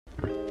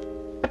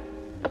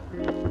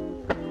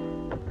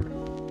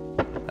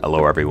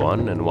Hello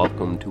everyone, and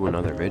welcome to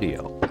another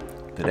video.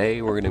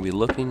 Today we're going to be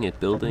looking at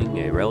building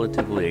a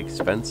relatively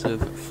expensive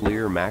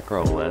FLIR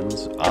Macro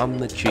lens on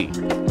the cheap.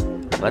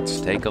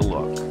 Let's take a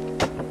look.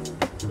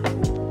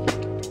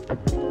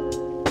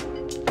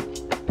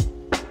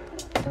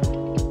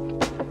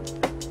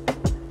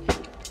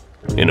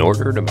 In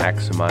order to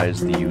maximize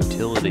the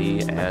utility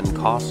and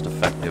cost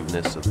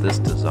effectiveness of this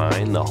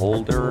design, the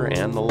holder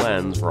and the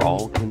lens were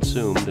all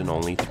consumed in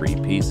only 3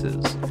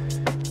 pieces.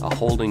 A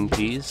holding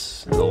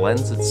piece, the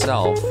lens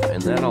itself,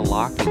 and then a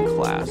locking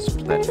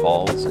clasp that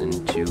falls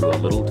into a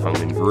little tongue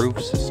and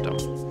groove system.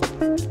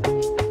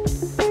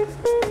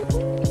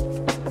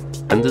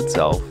 The lens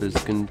itself is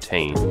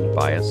contained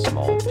by a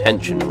small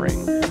tension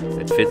ring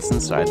that fits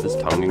inside this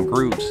tongue and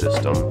groove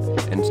system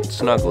and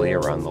snugly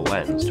around the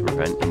lens to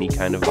prevent any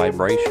kind of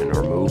vibration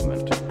or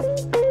movement.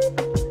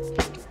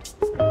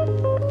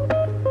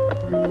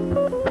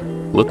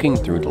 Looking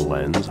through the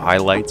lens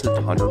highlights its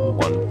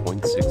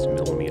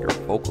 101.6mm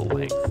focal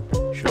length,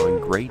 showing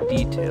great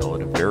detail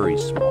at a very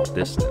small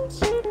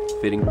distance,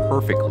 fitting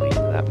perfectly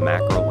into that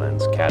macro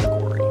lens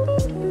category.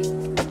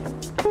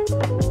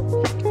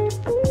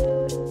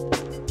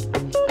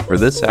 For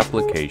this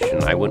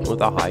application, I went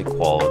with a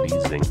high-quality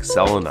zinc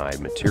selenide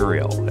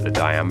material at a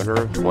diameter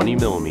of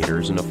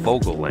 20mm and a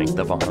focal length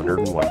of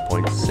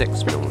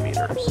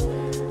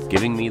 101.6mm,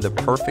 giving me the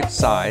perfect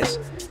size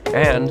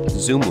and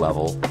zoom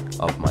level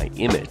of my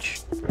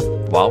image,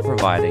 while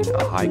providing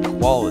a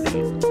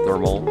high-quality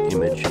thermal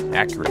image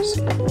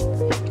accuracy.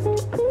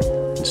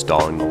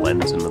 Installing the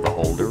lens into the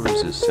holder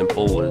is as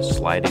simple as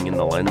sliding in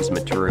the lens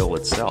material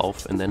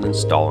itself and then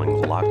installing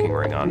the locking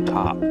ring on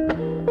top.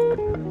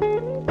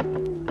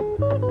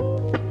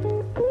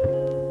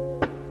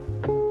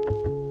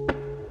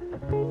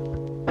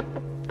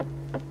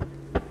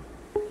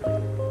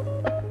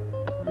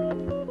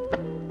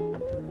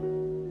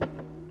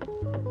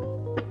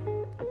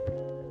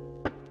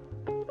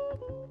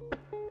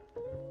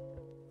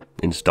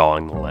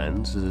 Installing the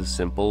lens is as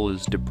simple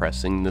as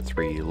depressing the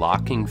 3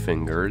 locking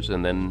fingers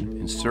and then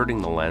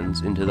inserting the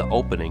lens into the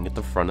opening at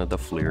the front of the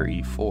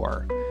FLIR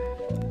E4.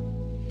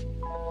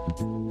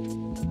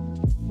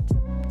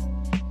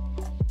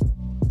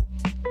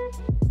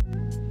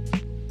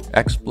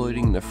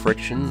 Exploiting the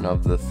friction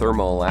of the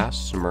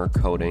thermoelastomer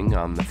coating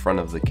on the front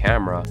of the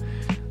camera,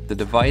 the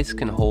device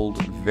can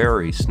hold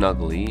very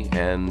snugly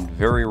and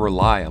very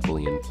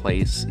reliably in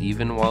place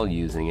even while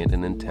using it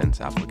in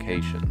intense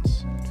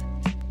applications.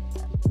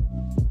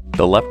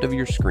 The left of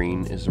your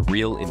screen is a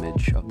real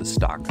image of the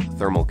stock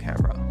thermal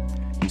camera.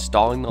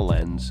 Installing the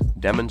lens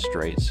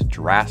demonstrates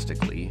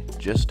drastically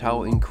just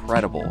how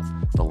incredible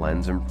the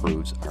lens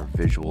improves our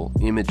visual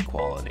image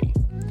quality.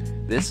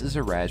 This is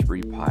a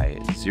Raspberry Pi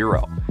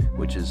Zero,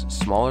 which is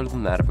smaller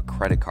than that of a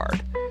credit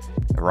card.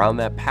 Around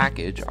that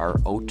package are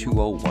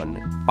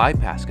 0201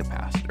 bypass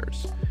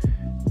capacitors.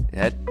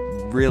 That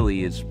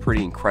really is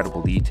pretty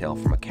incredible detail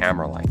from a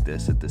camera like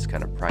this at this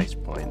kind of price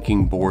point.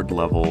 Making board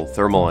level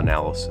thermal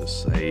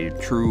analysis a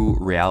true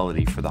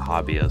reality for the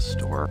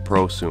hobbyist or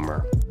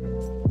prosumer.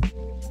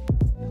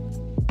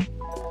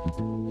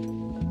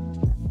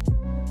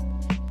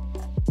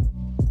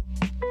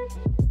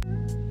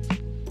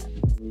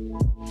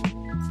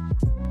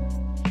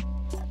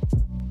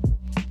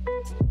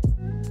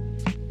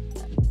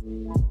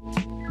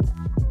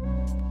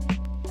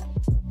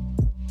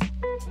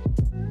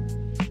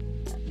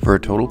 For a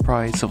total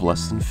price of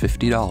less than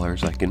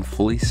 $50, I can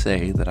fully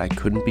say that I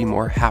couldn't be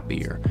more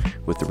happier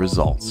with the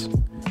results.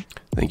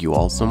 Thank you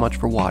all so much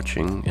for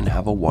watching, and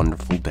have a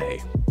wonderful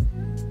day.